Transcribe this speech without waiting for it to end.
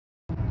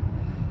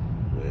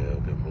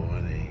Well, good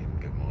morning.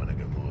 Good morning.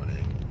 Good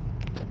morning.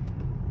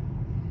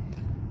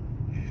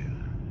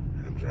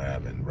 Yeah,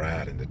 I'm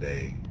riding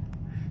today.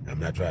 I'm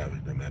not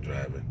driving, but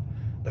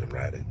I'm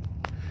riding.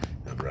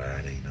 I'm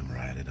riding.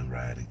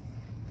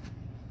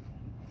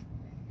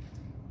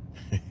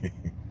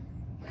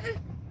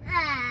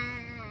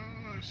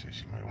 See,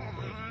 she might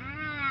want to.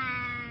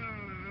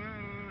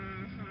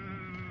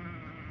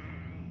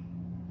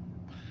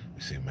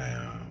 You see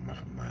my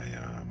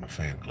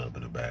fan club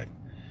in the back.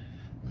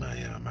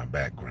 My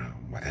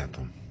background, my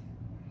anthem,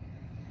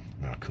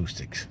 my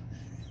acoustics.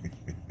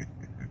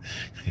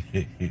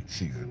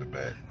 She's in the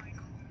back.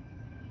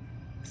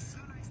 So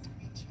nice to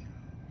meet you.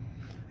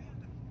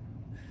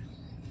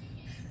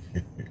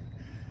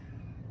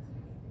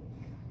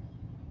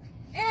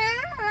 Yeah,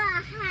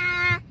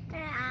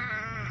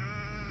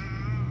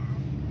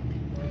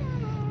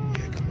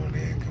 come on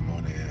in. Good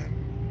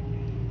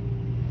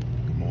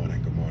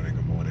morning.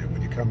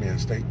 When you come in,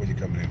 state where you're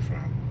coming in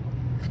from.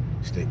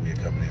 State where you're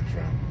coming in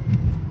from.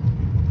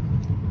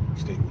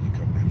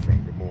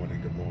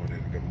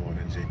 Good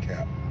morning,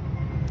 J-Cap.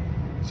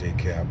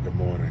 Good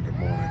morning.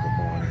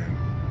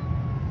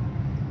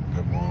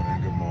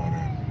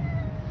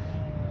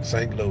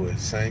 St.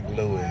 Louis.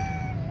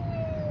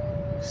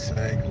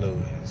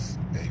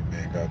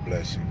 Amen. God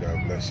bless you.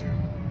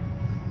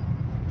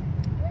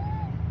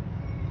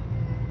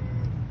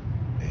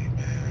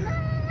 Amen.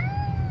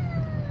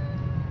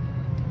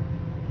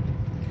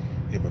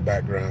 In my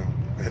background.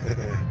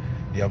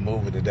 Yeah, I'm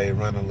moving today,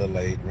 running a little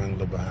late, running a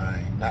little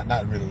behind.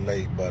 Not really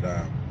late, but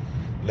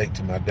late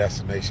to my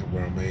destination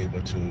where I'm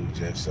able to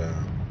just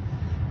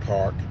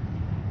park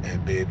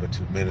and be able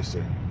to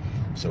minister.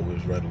 So we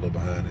was running a little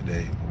behind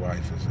today. My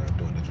wife is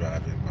doing the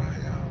driving.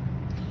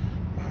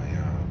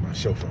 My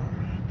chauffeur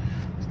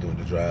is doing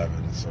the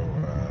driving, and so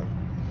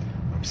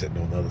I'm sitting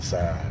on the other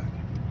side,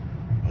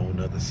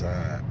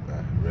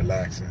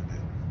 relaxing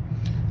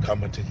and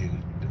coming to you,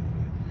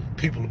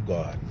 people of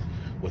God,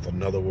 with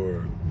another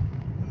word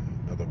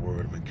of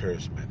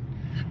encouragement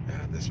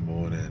this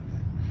morning.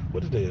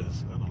 What it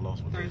is? I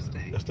lost my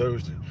Thursday. It's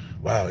Thursday.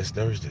 Wow, it's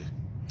Thursday.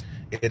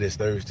 It is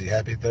Thursday.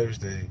 Happy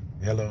Thursday.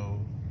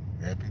 Hello.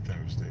 Happy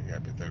Thursday.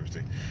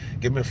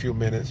 Give me a few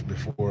minutes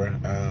before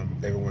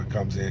everyone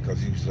comes in, because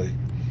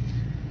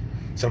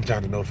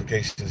sometimes the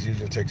notifications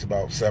usually takes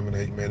about 7,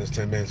 8 minutes,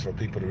 10 minutes for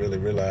people to really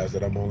realize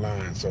that I'm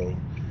online. So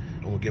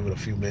I'm gonna give it a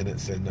few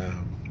minutes and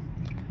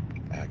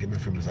give me a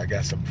few minutes. I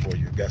got something for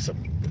you. What's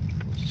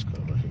this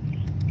called right here?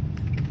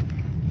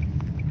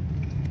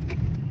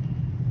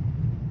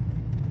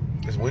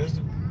 It's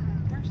Wednesday?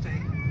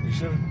 Thursday. You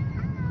sure?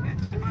 Yeah,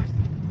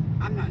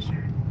 I'm not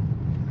sure.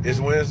 It's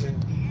Wednesday?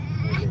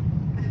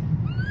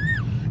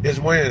 It's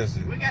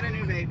Wednesday. We got a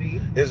new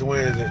baby. It's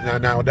Wednesday.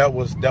 Now that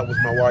was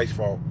my wife's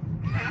fault.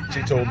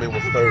 She told me it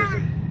was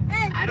Thursday.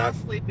 I don't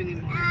sleep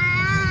anymore.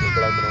 Just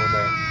blame it on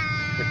that.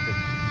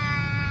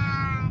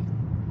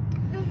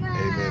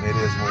 Amen. It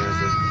is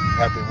Wednesday.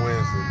 Happy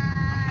Wednesday.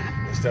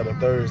 Instead of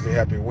Thursday,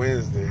 happy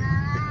Wednesday.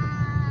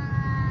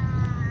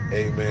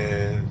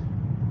 Amen.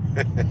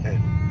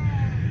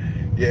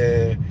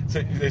 Yeah.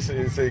 They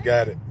say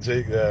got it.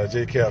 J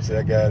Cap said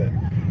I got it.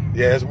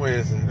 Yeah, it's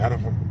Wednesday. I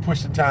don't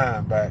push the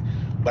time back.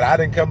 But I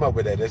didn't come up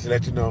with that. Just to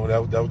let you know, that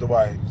was the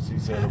wife. She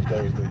said it was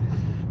Thursday.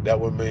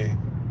 That was me.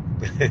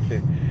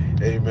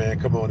 Amen.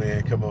 Come on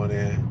in.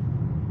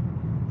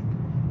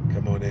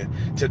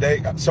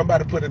 Today,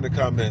 somebody put in the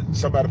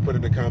comments,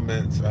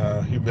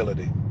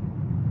 humility.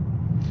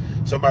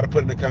 Somebody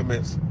put in the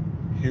comments,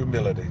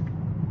 humility.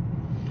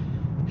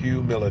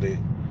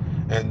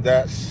 And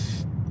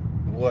that's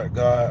what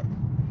God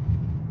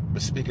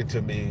was speaking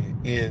to me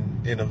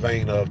in a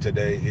vein of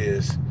today,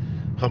 is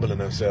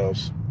humbling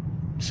ourselves,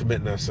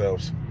 submitting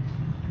ourselves,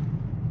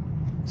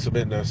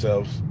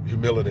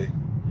 humility.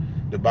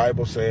 The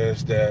Bible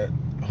says that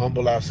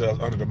humble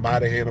ourselves under the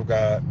mighty hand of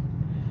God,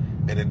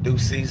 and in due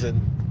season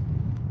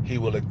he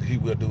will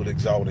do the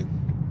exalting.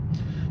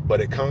 But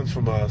it comes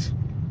from us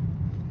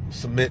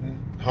submitting,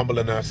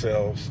 humbling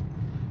ourselves.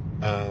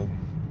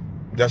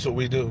 That's what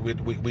we do.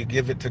 We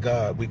give it to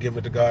God.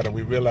 And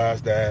we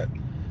realize that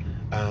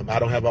I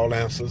don't have all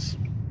answers.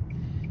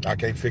 I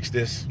can't fix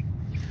this.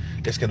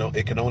 It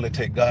can only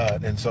take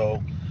God. And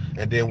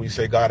then we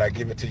say, God, I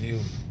give it to you.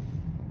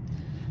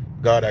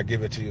 God, I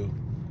give it to you.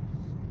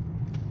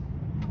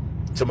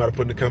 Somebody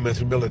put in the comments,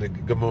 humility.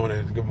 Good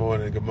morning.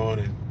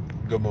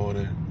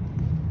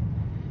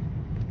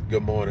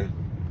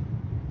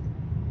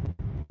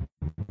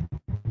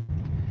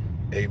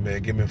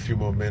 Amen. Give me a few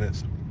more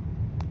minutes.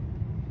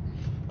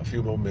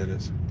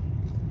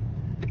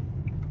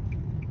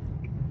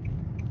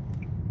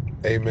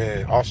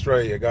 Amen.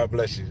 Australia, God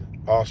bless you.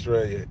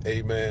 Australia,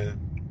 amen.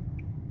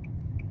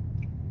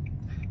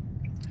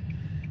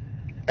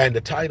 And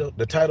the title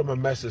of my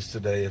message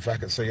today, if I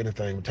can say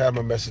anything, the title of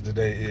my message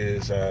today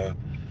is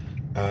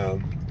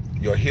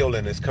your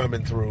healing is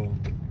coming through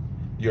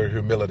your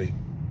humility.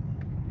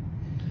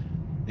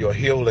 Your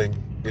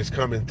healing is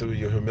coming through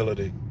your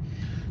humility.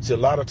 See, a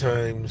lot of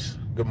times,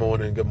 good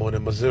morning,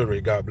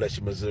 Missouri. God bless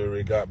you,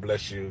 Missouri. God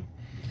bless you.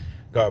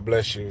 God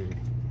bless you.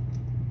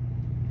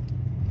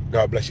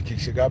 God bless you,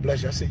 Keisha. God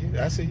bless you. I see you.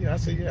 I see you. I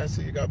see you. I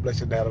see you. God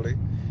bless you, Natalie.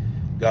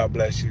 God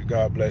bless you.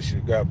 God bless you.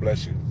 God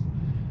bless you.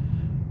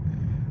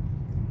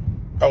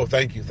 Oh,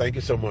 thank you. Thank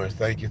you so much.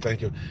 Thank you.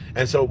 Thank you.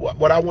 And so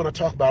what I want to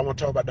talk about, I want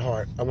to talk about the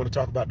heart. I want to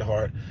talk about the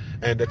heart.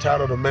 And the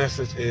title of the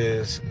message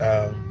is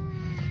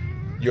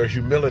your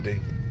humility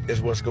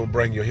is what's going to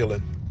bring your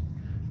healing.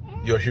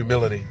 Your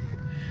humility.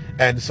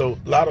 And so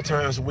a lot of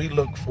times we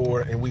look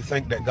for and we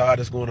think that God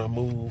is going to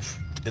move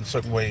in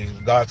certain ways.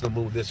 God's going to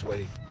move this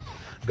way.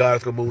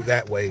 God's going to move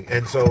that way.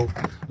 And so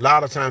a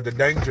lot of times the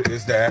danger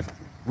is that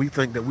we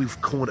think that we've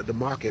cornered the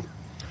market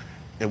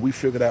and we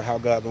figured out how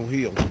God going to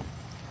heal,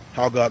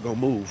 how God going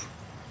to move.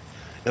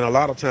 And a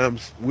lot of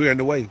times we're in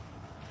the way.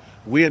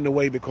 We're in the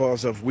way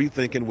because of we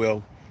thinking,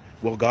 well,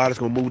 God is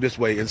going to move this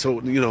way. And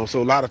so,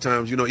 so a lot of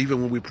times,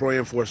 even when we're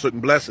praying for a certain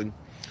blessing,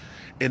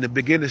 in the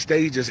beginning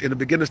stages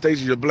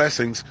of your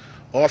blessings,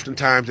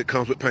 oftentimes it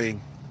comes with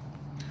pain.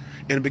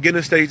 In the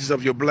beginning stages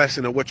of your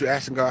blessing or what you're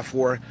asking God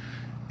for,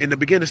 in the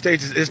beginning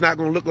stages, it's not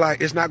going to look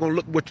like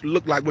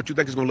what you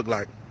think it's going to look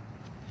like.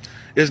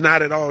 It's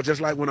not at all.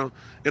 Just like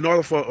in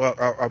order for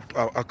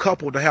a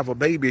couple to have a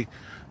baby,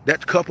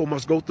 that couple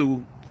must go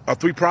through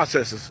 3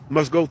 processes,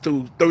 must go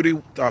through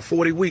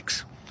 40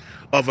 weeks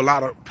of a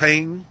lot of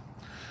pain,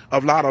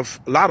 of a lot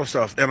of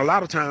stuff. And a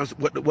lot of times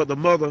what the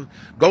mother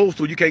goes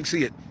through, you can't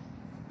see it.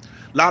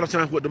 A lot of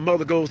times what the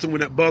mother goes through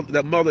when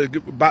that mother is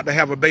about to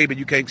have a baby,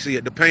 you can't see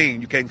it. The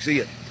pain, you can't see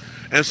it.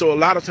 And so a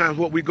lot of times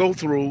what we go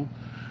through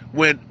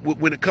when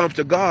it comes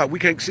to God, we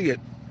can't see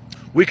it.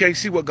 We can't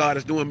see what God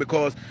is doing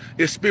because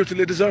it's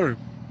spiritually discerned.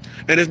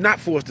 And it's not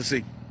for us to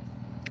see.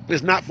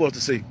 It's not for us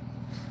to see.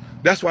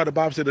 That's why the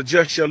Bible said the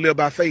just shall live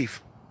by faith.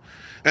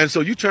 And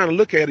so you're trying to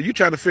look at it. You're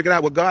trying to figure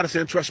out what God is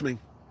saying, trust me.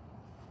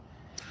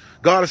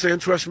 God is saying,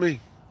 trust me.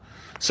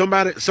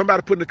 Somebody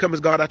put in the comments,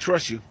 God, I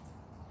trust you.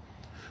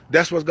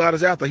 That's what God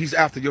is after. He's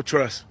after your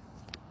trust.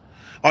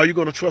 Are you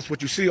going to trust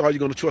what you see or are you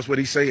going to trust what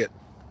he said?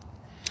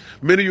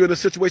 Many of you in a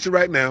situation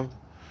right now,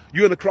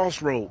 you're in a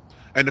crossroad.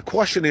 And the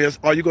question is,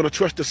 are you going to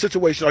trust the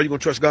situation or are you going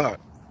to trust God?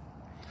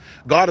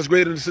 God is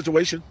greater than the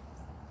situation.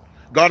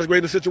 God is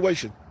greater than the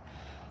situation.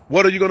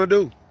 What are you going to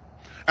do?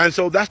 And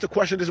so that's the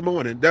question this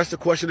morning. That's the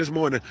question this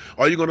morning.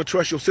 Are you going to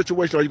trust your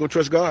situation or are you going to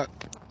trust God?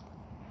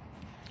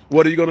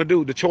 What are you going to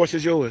do? The choice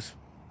is yours.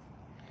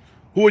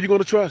 Who are you going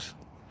to trust?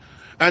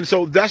 And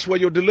so that's where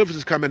your deliverance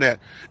is coming at.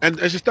 And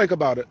just think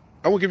about it.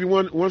 I want to give you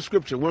one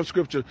scripture. One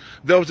scripture.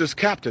 There was this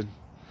captain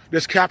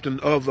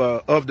of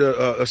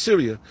the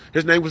Assyria.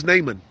 His name was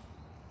Naaman.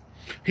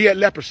 He had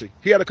leprosy.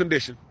 He had a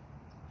condition.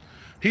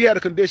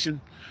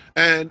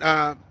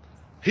 And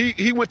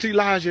he went to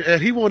Elijah,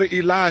 and he wanted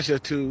Elijah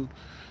to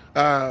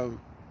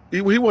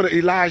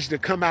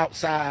come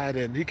outside,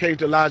 and he came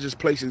to Elijah's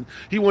place, and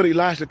he wanted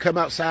Elijah to come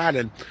outside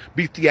and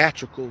be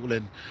theatrical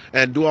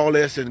and do all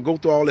this and go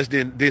through all this,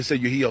 then say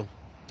you're healed.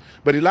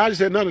 But Elijah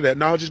said none of that.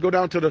 No, just go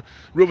down to the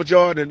River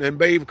Jordan and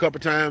bathe a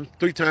couple times,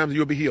 3 times, and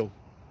you'll be healed.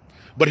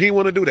 But he didn't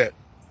want to do that.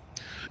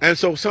 And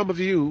so some of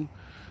you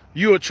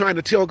are trying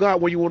to tell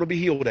God where you want to be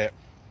healed at.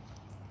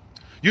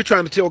 You're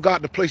trying to tell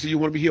God the place that you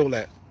want to be healed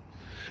at.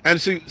 And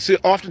see,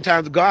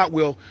 oftentimes God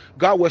will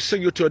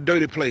send you to a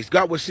dirty place.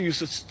 God will send you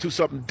to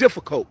something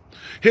difficult.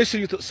 He'll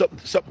send you to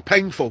something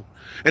painful.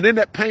 And in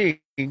that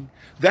pain,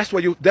 that's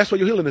where your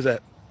healing is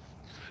at.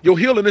 Your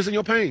healing is in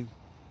your pain.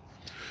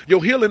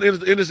 Your healing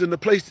is in the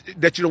place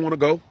that you don't want to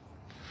go.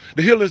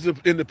 The healing is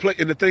in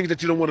the things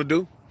that you don't want to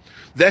do.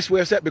 That's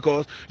where it's at,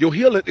 because your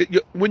healing,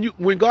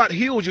 when God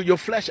heals you, your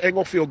flesh ain't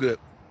gonna feel good.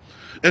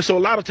 And so a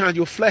lot of times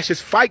your flesh is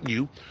fighting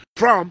you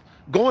from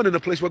going in the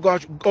place where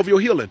God of your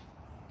healing.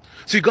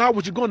 See, God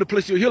wants you going to the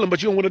place of your healing,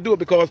 but you don't want to do it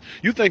because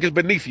you think it's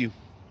beneath you.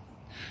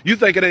 You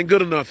think it ain't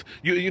good enough.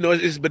 You know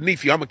it's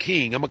beneath you. I'm a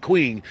king. I'm a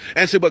queen.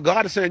 And so, but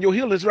God is saying your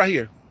healing is right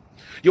here.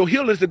 Your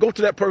healing is to go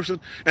to that person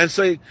and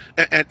say,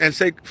 and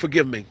say,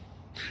 forgive me.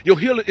 Your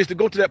healing is to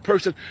go to that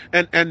person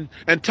and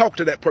talk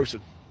to that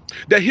person.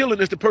 That healing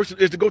is to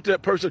go to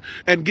that person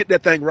and get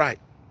that thing right,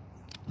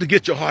 to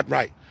get your heart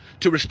right,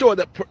 to restore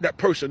that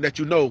person that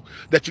you know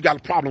that you got a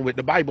problem with.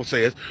 The Bible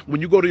says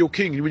when you go to your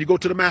king, when you go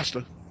to the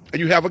master and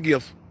you have a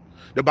gift,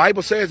 the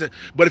Bible says it.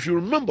 But if you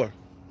remember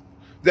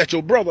that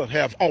your brother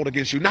have ought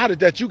against you, not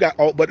that you got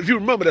ought, but if you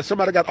remember that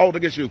somebody got ought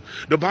against you,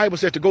 the Bible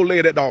says to go lay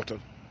it at the altar.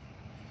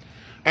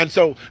 And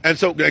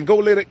go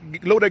lay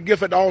that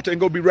gift at the altar and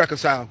go be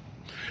reconciled.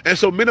 And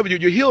so many of you,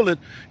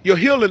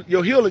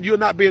 you're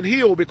not being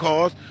healed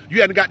because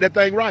you hadn't got that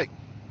thing right.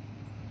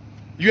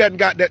 You hadn't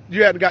got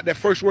that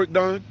first work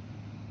done.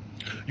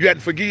 You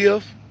hadn't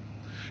forgive.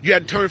 You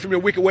hadn't turned from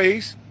your wicked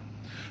ways.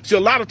 See, a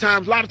lot of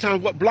times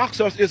what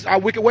blocks us is our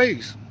wicked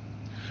ways.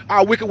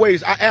 Our wicked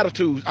ways, our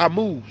attitudes, our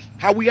moves,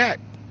 how we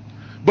act.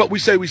 But we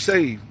say we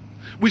saved.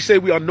 We say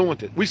we are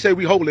anointed. We say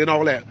we holy and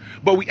all that.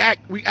 But we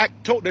act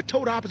the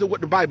total opposite of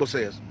what the Bible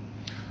says.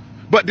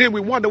 But then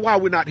we wonder why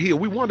we're not healed.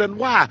 We wonder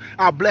why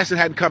our blessing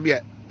hadn't come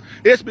yet.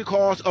 It's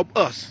because of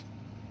us.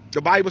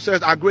 The Bible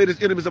says our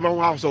greatest enemies of our own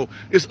household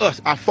is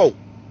us, our foe.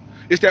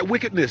 It's that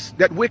wickedness,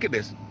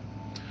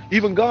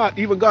 Even God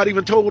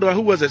even told her,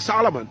 who was it?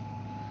 Solomon,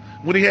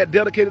 when he had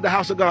dedicated the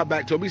house of God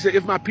back to him. He said,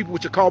 if my people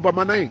which are called by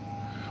my name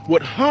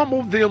would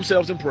humble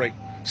themselves and pray,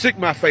 seek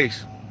my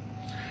face,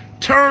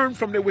 turn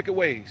from their wicked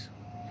ways.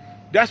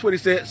 That's what he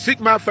said. Seek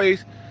my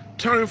face,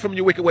 turn from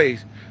your wicked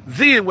ways.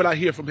 Then will I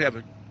hear from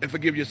heaven and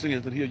forgive your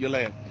sins and heal your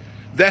land.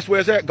 That's where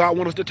it's at. God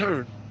wants us to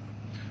turn.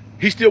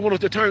 He still wants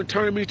us to turn.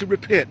 Turn means to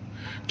repent.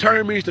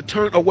 Turn means to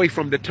turn away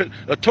from the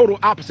total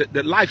opposite,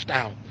 the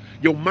lifestyle,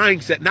 your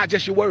mindset, not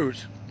just your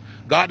words.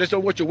 God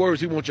doesn't want your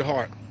words. He wants your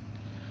heart.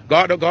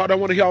 God don't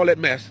want to hear all that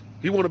mess.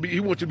 He wants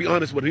you to be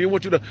honest with him. He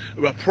wants you to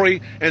pray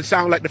and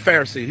sound like the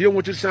Pharisee. He don't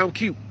want you to sound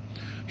cute.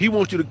 He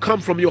wants you to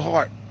come from your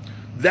heart.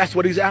 That's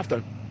what he's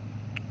after.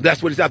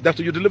 That's what he's after. That's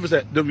what your deliverance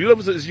is. The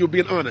deliverance is you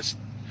being honest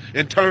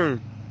and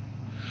turn.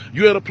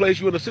 You're in a place,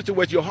 you're in a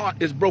situation, your heart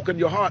is broken,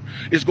 your heart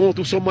is going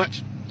through so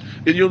much.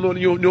 And you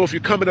don't know if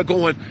you're coming or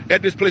going.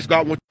 At this place,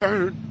 God wants you to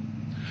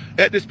turn.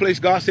 At this place,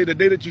 God said, the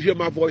day that you hear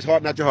my voice,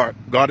 harden not your heart.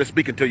 God is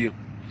speaking to you.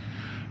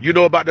 You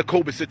know about the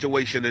COVID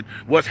situation and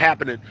what's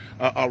happening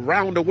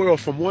around the world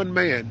from one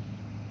man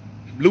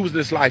losing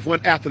his life,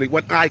 one athlete,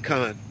 one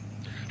icon.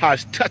 How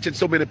it's touching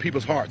so many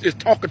people's hearts.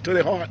 It's talking to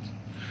their hearts.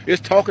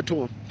 It's talking to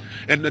them.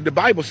 And the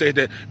Bible says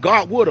that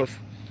God would have,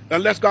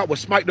 unless God would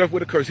smite the earth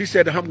with a curse, he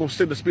said that I'm going to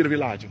send the spirit of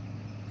Elijah.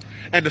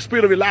 And the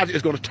spirit of Elijah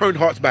is going to turn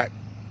hearts back.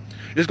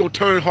 It's going to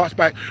turn hearts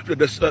back,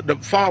 the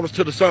fathers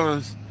to the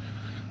sons,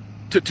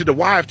 to the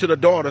wives to the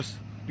daughters.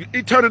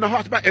 He's turning the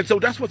hearts back. And so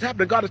that's what's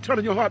happening. God is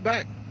turning your heart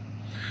back.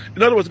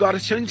 In other words, God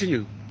is changing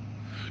you.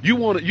 You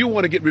want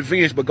to get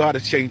revenge, but God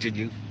is changing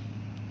you.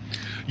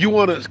 You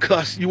want to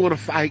cuss. You want to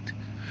fight.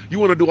 You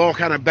want to do all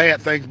kind of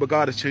bad things, but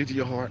God is changing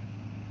your heart.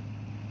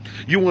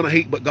 You want to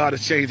hate, but God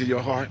is changing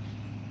your heart.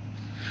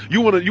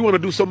 You want to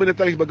do so many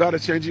things, but God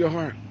is changing your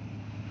heart.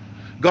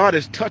 God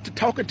is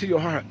talking to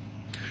your heart.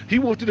 He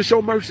wants you to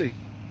show mercy.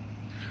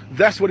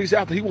 That's what he's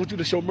after. He wants you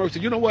to show mercy.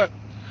 You know what?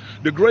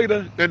 The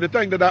greater, and the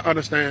thing that I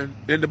understand,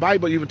 and the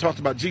Bible even talks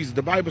about Jesus.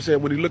 The Bible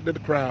said when he looked at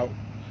the crowd,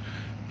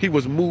 he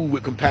was moved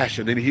with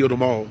compassion and he healed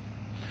them all.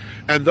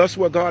 And thus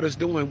what God is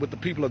doing with the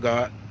people of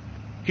God,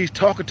 he's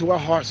talking to our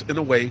hearts in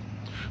a way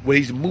where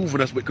he's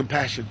moving us with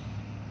compassion.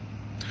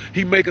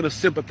 He's making us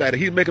sympathetic.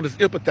 He's making us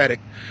empathetic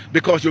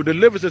because your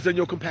deliverance is in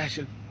your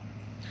compassion.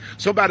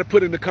 Somebody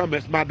put in the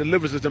comments, my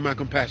deliverance is in my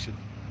compassion.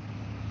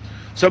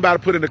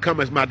 Somebody put in the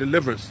comments, my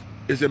deliverance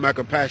is in my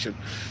compassion.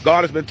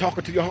 God has been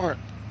talking to your heart.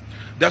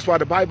 That's why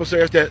the Bible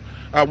says that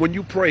when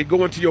you pray,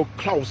 go into your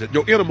closet,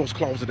 your innermost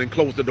closet, and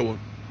close the door.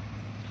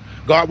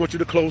 God wants you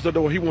to close the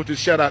door. He wants you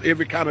to shut out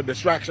every kind of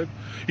distraction.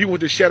 He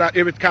wants you to shut out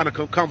every kind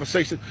of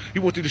conversation. He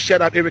wants you to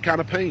shut out every kind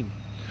of pain.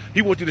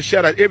 He wants you to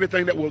shut out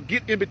everything that will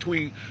get in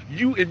between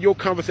you and your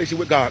conversation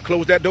with God.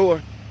 Close that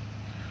door.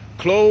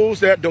 Close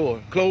that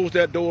door. Close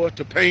that door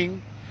to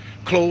pain.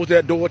 Close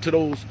that door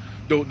to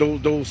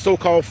those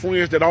so-called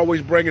friends that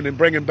always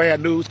bringing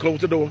bad news.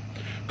 Close the door.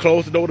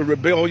 Close the door to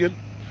rebellion.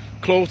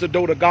 Close the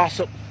door to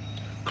gossip.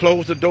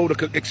 Close the door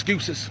to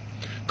excuses.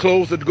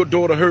 Close the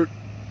door to hurt.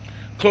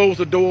 Close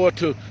the door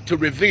to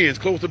revenge.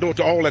 Close the door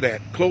to all of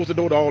that. Close the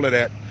door to all of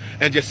that.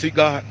 And just seek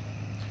God.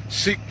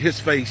 Seek his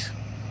face.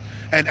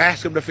 And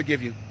ask him to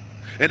forgive you.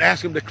 And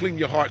ask him to clean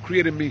your heart.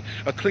 Create in me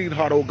a clean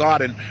heart, oh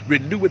God, and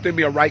renew within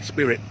me a right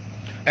spirit.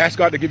 Ask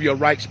God to give you a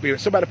right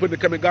spirit. Somebody put in the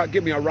comment, God,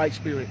 give me a right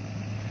spirit.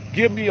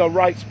 Give me a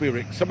right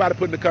spirit. Somebody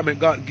put in the comment,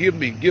 God, give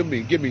me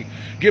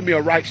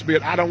a right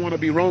spirit. I don't want to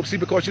be wrong. See,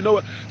 because you know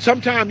what?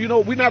 Sometimes,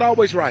 we're not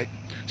always right.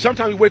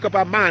 Sometimes we wake up,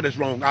 our mind is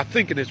wrong. Our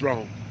thinking is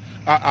wrong.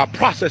 Our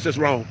process is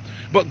wrong.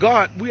 But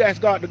God, we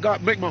ask God to,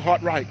 God, make my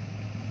heart right.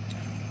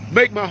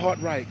 Make my heart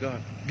right, God.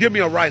 Give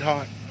me a right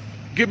heart.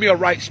 Give me a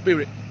right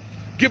spirit.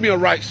 Give me a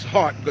right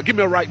heart. Give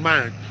me a right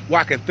mind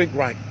where I can think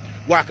right,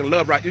 where I can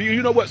love right.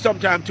 You know what?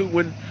 Sometimes too,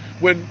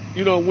 when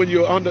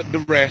you're under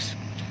duress,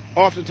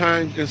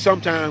 oftentimes and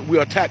sometimes we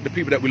attack the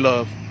people that we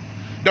love.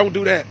 Don't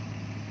do that.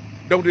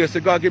 Don't do that. Say,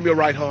 God, give me a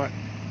right heart.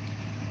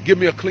 Give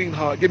me a clean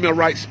heart. Give me a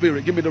right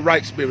spirit. Give me the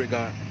right spirit,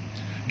 God.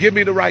 Give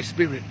me the right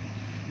spirit.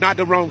 Not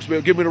the wrong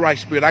spirit. Give me the right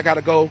spirit. I got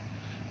to go.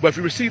 But if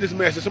you receive this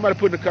message, somebody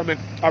put in the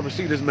comment, I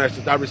receive this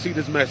message. I receive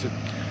this message.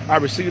 I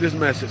receive this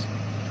message.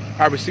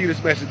 I receive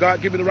this message.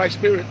 God, give me the right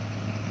spirit.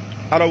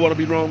 I don't want to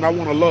be wrong. I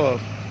want to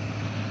love.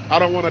 I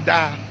don't want to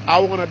die. I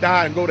want to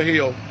die and go to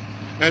hell.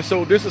 And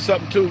so this is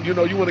something too, you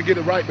want to get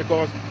it right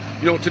because,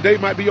 today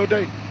might be your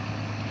day.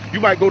 You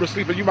might go to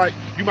sleep and you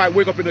might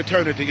wake up in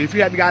eternity. If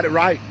you hadn't got it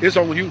right, it's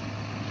on you.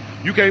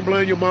 You can't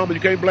blame your mama. You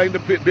can't blame the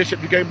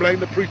bishop. You can't blame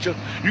the preacher.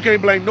 You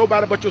can't blame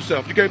nobody but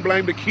yourself. You can't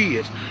blame the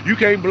kids. You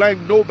can't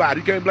blame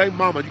nobody. You can't blame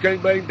mama. You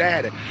can't blame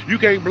daddy. You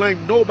can't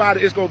blame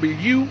nobody. It's going to be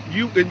you,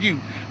 and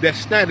you that's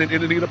standing in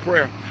the need of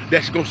prayer.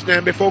 That's going to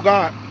stand before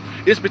God.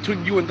 It's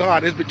between you and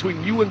God. It's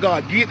between you and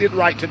God. Get it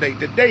right today.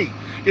 Today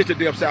is the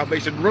day of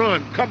salvation.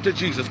 Run. Come to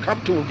Jesus. Come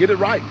to him. Get it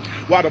right.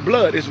 While the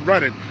blood is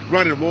running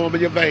warm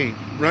in your vein.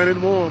 Running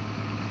warm.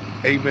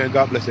 Amen.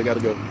 God bless you. I got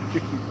to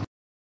go.